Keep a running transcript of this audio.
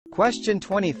Question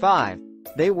 25.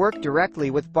 They work directly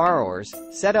with borrowers,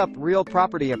 set up real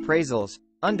property appraisals,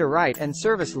 underwrite and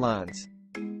service loans.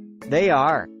 They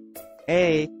are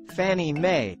A. Fannie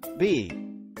Mae, B.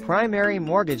 Primary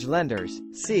mortgage lenders,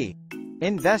 C.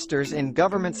 Investors in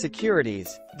government securities,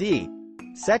 D.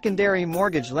 Secondary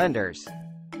mortgage lenders.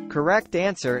 Correct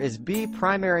answer is B.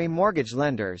 Primary mortgage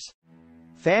lenders.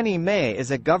 Fannie Mae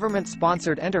is a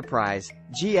government-sponsored enterprise,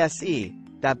 GSE,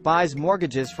 that buys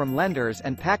mortgages from lenders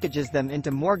and packages them into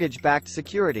mortgage-backed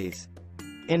securities.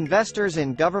 Investors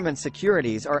in government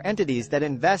securities are entities that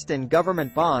invest in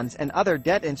government bonds and other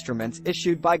debt instruments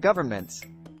issued by governments.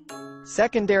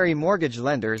 Secondary mortgage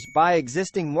lenders buy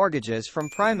existing mortgages from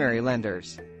primary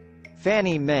lenders.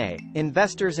 Fannie Mae,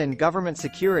 investors in government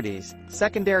securities,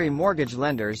 secondary mortgage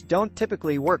lenders don't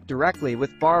typically work directly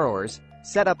with borrowers,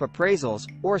 set up appraisals,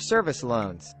 or service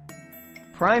loans.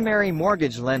 Primary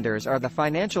mortgage lenders are the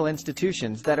financial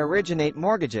institutions that originate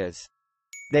mortgages.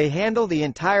 They handle the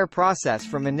entire process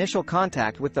from initial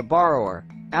contact with the borrower,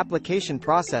 application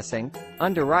processing,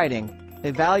 underwriting,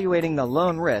 evaluating the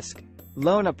loan risk,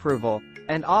 loan approval,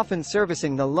 and often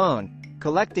servicing the loan,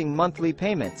 collecting monthly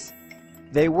payments.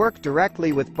 They work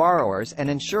directly with borrowers and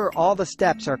ensure all the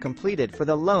steps are completed for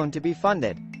the loan to be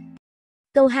funded.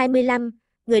 Câu 25.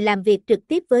 Người làm việc trực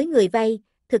tiếp với người vay,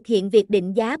 thực hiện việc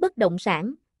định giá bất động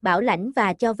sản, bảo lãnh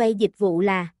và cho vay dịch vụ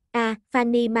là A.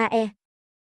 Fannie Mae,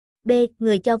 B.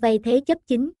 Người cho vay thế chấp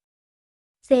chính,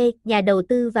 C. Nhà đầu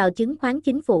tư vào chứng khoán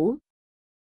chính phủ,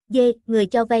 D. Người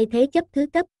cho vay thế chấp thứ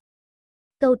cấp.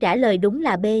 Câu trả lời đúng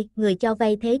là B. Người cho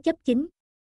vay thế chấp chính.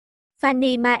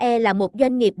 Fannie Mae là một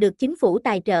doanh nghiệp được chính phủ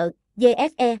tài trợ,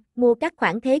 GSE, mua các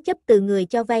khoản thế chấp từ người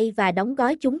cho vay và đóng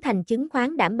gói chúng thành chứng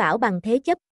khoán đảm bảo bằng thế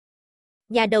chấp.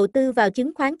 Nhà đầu tư vào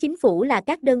chứng khoán chính phủ là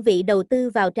các đơn vị đầu tư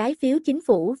vào trái phiếu chính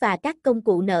phủ và các công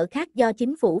cụ nợ khác do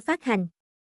chính phủ phát hành.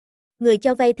 Người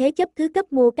cho vay thế chấp thứ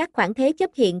cấp mua các khoản thế chấp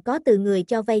hiện có từ người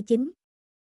cho vay chính.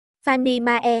 Fannie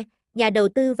Mae, nhà đầu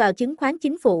tư vào chứng khoán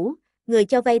chính phủ, người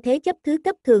cho vay thế chấp thứ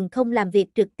cấp thường không làm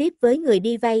việc trực tiếp với người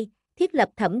đi vay, thiết lập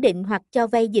thẩm định hoặc cho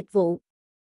vay dịch vụ.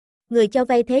 Người cho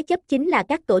vay thế chấp chính là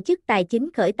các tổ chức tài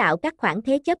chính khởi tạo các khoản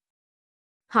thế chấp.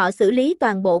 Họ xử lý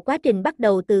toàn bộ quá trình bắt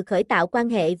đầu từ khởi tạo quan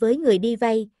hệ với người đi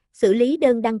vay, xử lý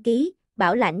đơn đăng ký,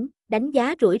 bảo lãnh, đánh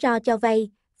giá rủi ro cho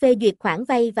vay, phê duyệt khoản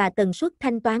vay và tần suất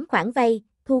thanh toán khoản vay,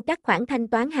 thu các khoản thanh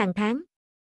toán hàng tháng.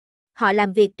 Họ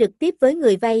làm việc trực tiếp với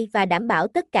người vay và đảm bảo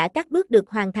tất cả các bước được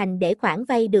hoàn thành để khoản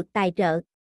vay được tài trợ.